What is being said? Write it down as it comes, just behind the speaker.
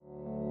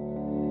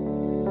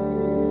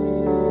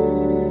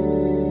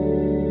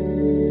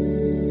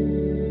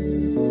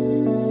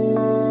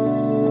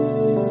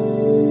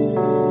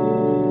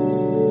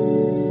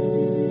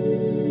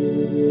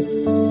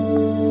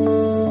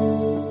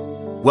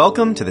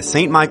Welcome to the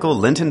St. Michael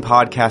Lenten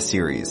Podcast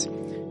Series.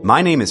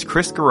 My name is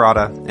Chris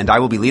Garada, and I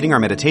will be leading our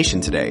meditation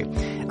today.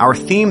 Our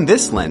theme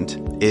this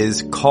Lent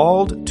is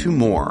Called to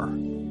More.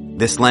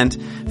 This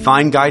Lent,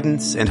 find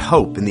guidance and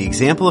hope in the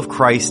example of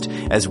Christ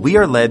as we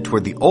are led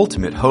toward the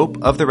ultimate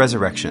hope of the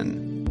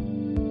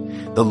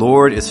resurrection. The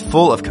Lord is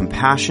full of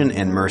compassion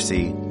and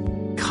mercy.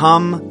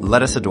 Come,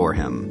 let us adore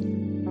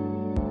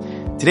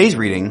him. Today's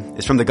reading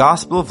is from the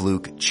Gospel of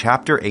Luke,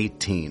 chapter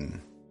 18.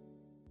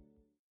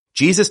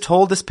 Jesus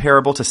told this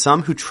parable to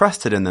some who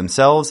trusted in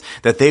themselves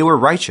that they were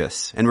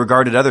righteous and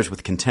regarded others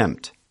with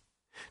contempt.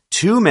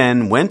 2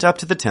 men went up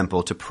to the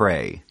temple to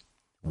pray,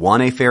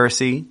 one a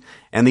Pharisee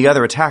and the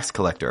other a tax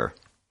collector.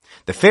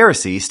 The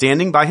Pharisee,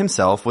 standing by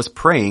himself, was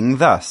praying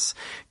thus,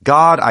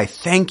 God, I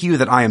thank you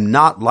that I am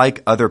not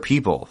like other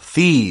people,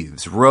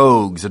 thieves,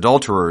 rogues,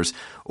 adulterers,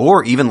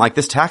 or even like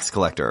this tax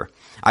collector.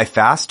 I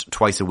fast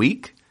twice a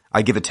week.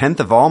 I give 1/10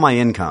 of all my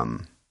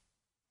income.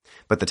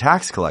 But the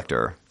tax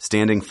collector,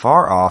 standing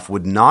far off,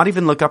 would not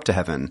even look up to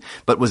heaven,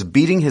 but was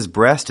beating his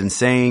breast and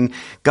saying,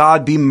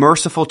 God, be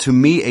merciful to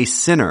me, a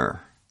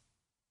sinner.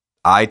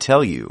 I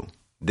tell you,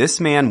 this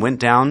man went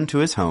down to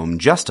his home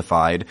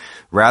justified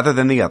rather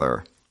than the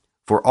other.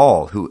 For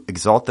all who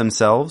exalt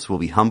themselves will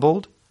be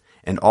humbled,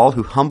 and all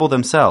who humble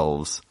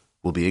themselves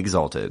will be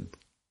exalted.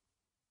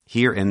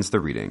 Here ends the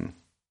reading.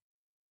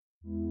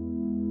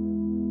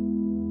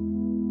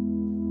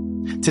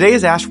 Today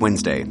is Ash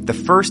Wednesday, the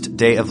first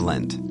day of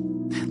Lent.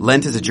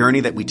 Lent is a journey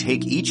that we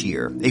take each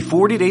year, a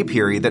 40-day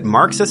period that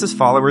marks us as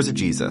followers of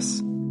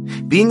Jesus.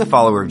 Being a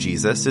follower of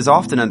Jesus is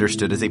often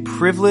understood as a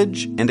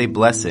privilege and a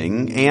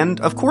blessing,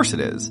 and of course it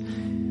is.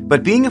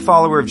 But being a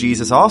follower of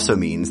Jesus also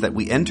means that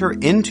we enter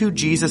into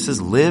Jesus'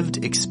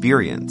 lived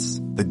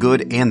experience, the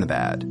good and the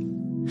bad.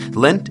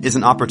 Lent is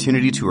an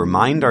opportunity to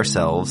remind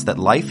ourselves that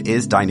life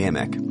is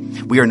dynamic.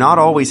 We are not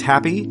always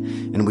happy,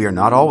 and we are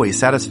not always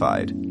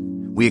satisfied.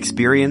 We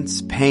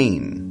experience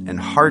pain and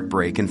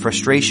heartbreak and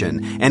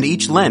frustration, and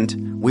each Lent,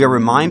 we are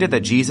reminded that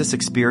Jesus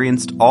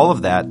experienced all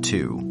of that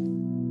too.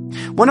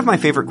 One of my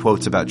favorite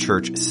quotes about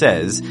church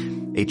says,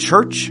 a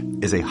church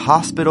is a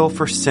hospital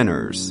for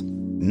sinners,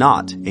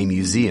 not a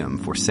museum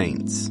for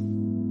saints.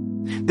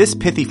 This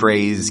pithy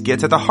phrase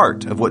gets at the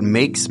heart of what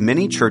makes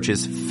many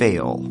churches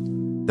fail,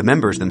 the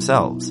members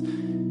themselves.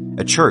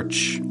 A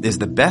church is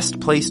the best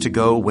place to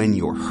go when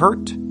you're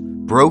hurt,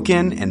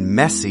 broken, and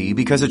messy,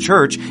 because a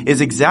church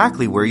is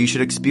exactly where you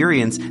should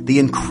experience the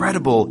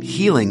incredible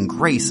healing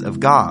grace of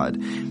God.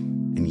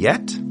 And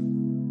yet,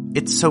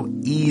 it's so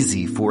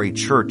easy for a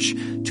church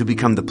to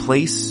become the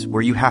place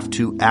where you have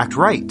to act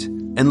right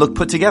and look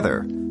put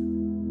together.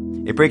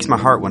 It breaks my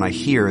heart when I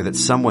hear that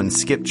someone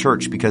skipped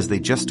church because they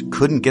just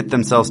couldn't get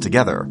themselves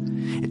together.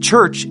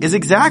 Church is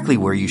exactly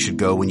where you should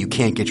go when you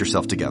can't get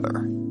yourself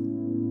together.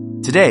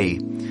 Today,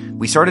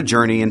 we start a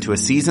journey into a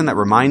season that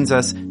reminds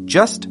us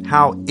just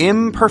how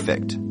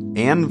imperfect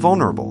and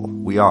vulnerable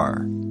we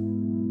are.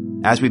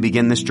 As we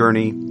begin this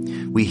journey,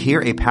 we hear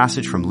a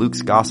passage from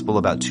Luke's gospel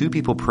about 2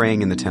 people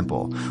praying in the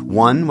temple.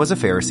 One was a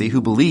Pharisee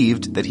who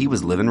believed that he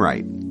was living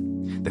right.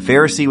 The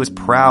Pharisee was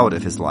proud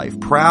of his life,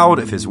 proud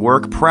of his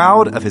work,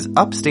 proud of his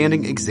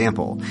upstanding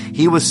example.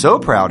 He was so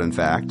proud, in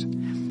fact,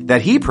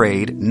 that he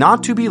prayed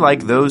not to be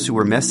like those who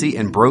were messy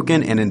and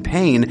broken and in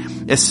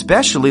pain,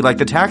 especially like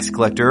the tax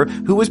collector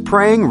who was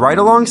praying right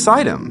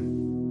alongside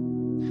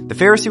him. The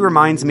Pharisee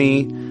reminds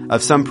me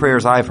of some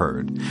prayers I've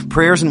heard,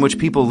 prayers in which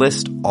people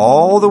list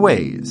all the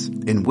ways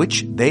in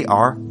which they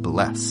are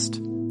blessed.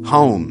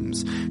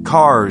 Homes,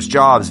 cars,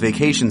 jobs,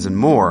 vacations, and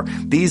more.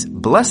 These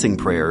blessing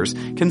prayers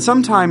can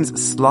sometimes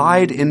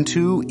slide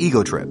into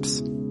ego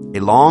trips, a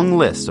long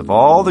list of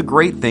all the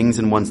great things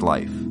in one's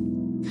life.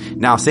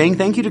 Now, saying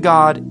thank you to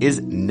God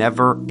is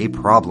never a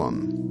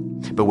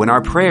problem. But when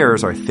our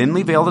prayers are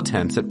thinly veiled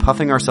attempts at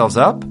puffing ourselves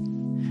up,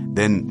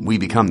 then we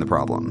become the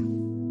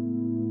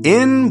problem.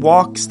 In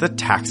walks the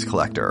tax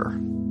collector.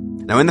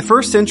 Now, in the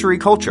first century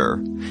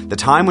culture, the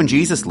time when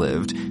Jesus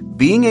lived,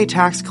 being a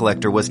tax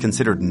collector was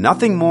considered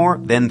nothing more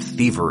than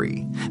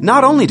thievery.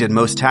 Not only did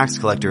most tax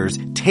collectors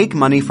take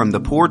money from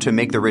the poor to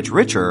make the rich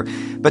richer,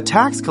 but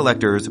tax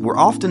collectors were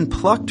often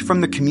plucked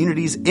from the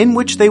communities in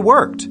which they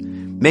worked,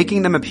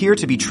 making them appear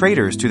to be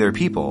traitors to their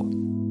people.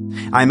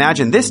 I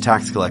imagine this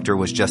tax collector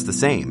was just the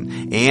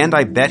same, and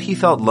I bet he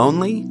felt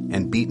lonely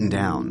and beaten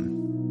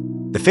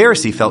down. The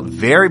Pharisee felt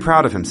very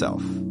proud of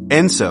himself,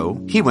 and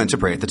so he went to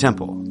pray at the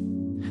temple.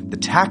 The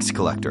tax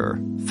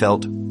collector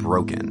felt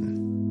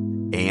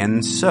broken,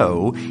 and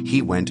so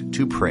he went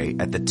to pray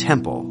at the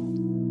temple.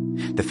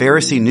 The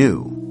Pharisee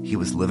knew he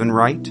was living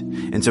right,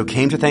 and so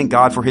came to thank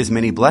God for his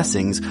many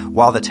blessings,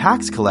 while the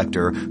tax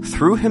collector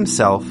threw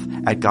himself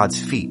at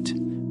God's feet,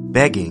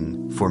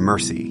 begging for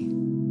mercy.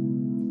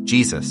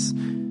 Jesus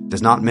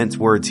does not mince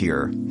words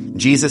here.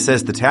 Jesus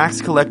says the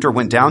tax collector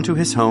went down to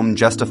his home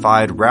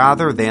justified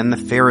rather than the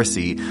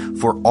Pharisee,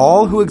 for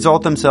all who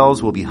exalt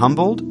themselves will be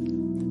humbled,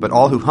 but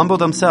all who humble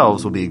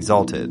themselves will be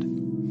exalted.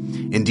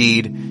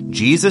 Indeed,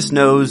 Jesus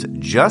knows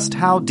just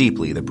how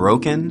deeply the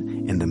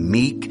broken and the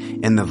meek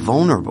and the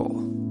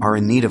vulnerable are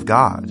in need of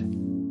God.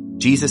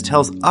 Jesus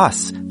tells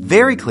us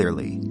very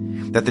clearly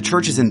that the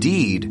church is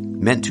indeed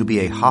meant to be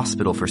a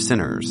hospital for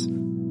sinners,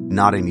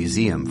 not a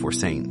museum for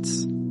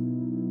saints.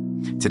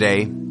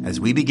 Today, as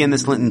we begin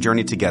this Lenten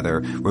journey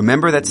together,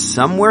 remember that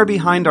somewhere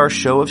behind our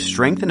show of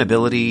strength and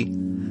ability,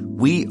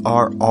 we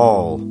are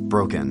all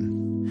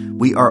broken.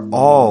 We are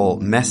all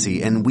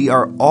messy, and we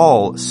are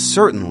all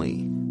certainly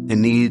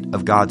in need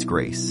of God's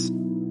grace.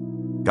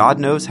 God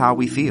knows how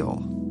we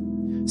feel.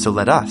 So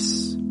let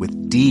us,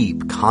 with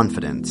deep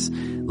confidence,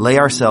 lay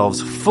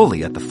ourselves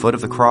fully at the foot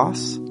of the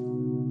cross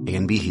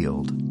and be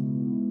healed.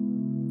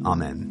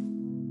 Amen.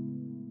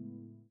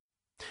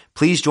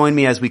 Please join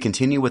me as we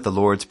continue with the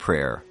Lord's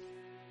Prayer.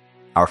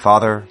 Our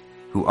Father,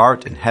 who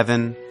art in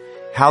heaven,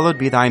 hallowed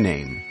be thy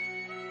name.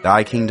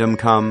 Thy kingdom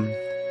come,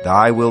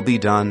 thy will be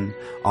done,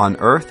 on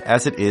earth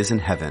as it is in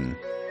heaven.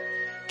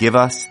 Give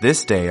us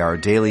this day our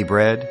daily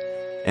bread,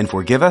 and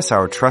forgive us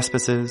our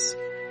trespasses,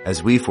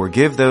 as we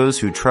forgive those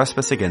who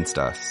trespass against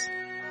us.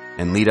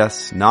 And lead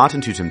us not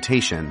into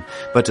temptation,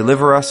 but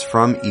deliver us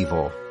from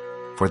evil.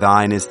 For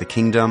thine is the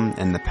kingdom,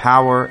 and the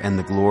power, and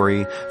the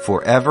glory,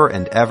 forever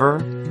and ever.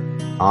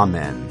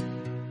 Amen.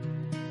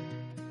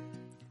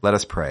 Let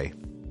us pray.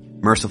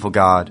 Merciful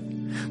God,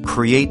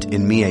 create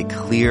in me a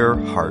clear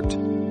heart,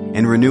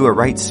 and renew a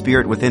right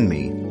spirit within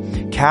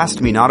me.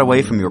 Cast me not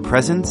away from your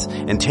presence,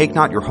 and take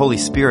not your Holy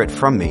Spirit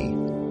from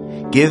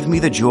me. Give me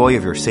the joy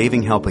of your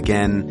saving help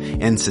again,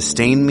 and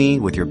sustain me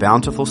with your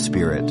bountiful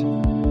Spirit.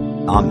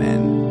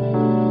 Amen.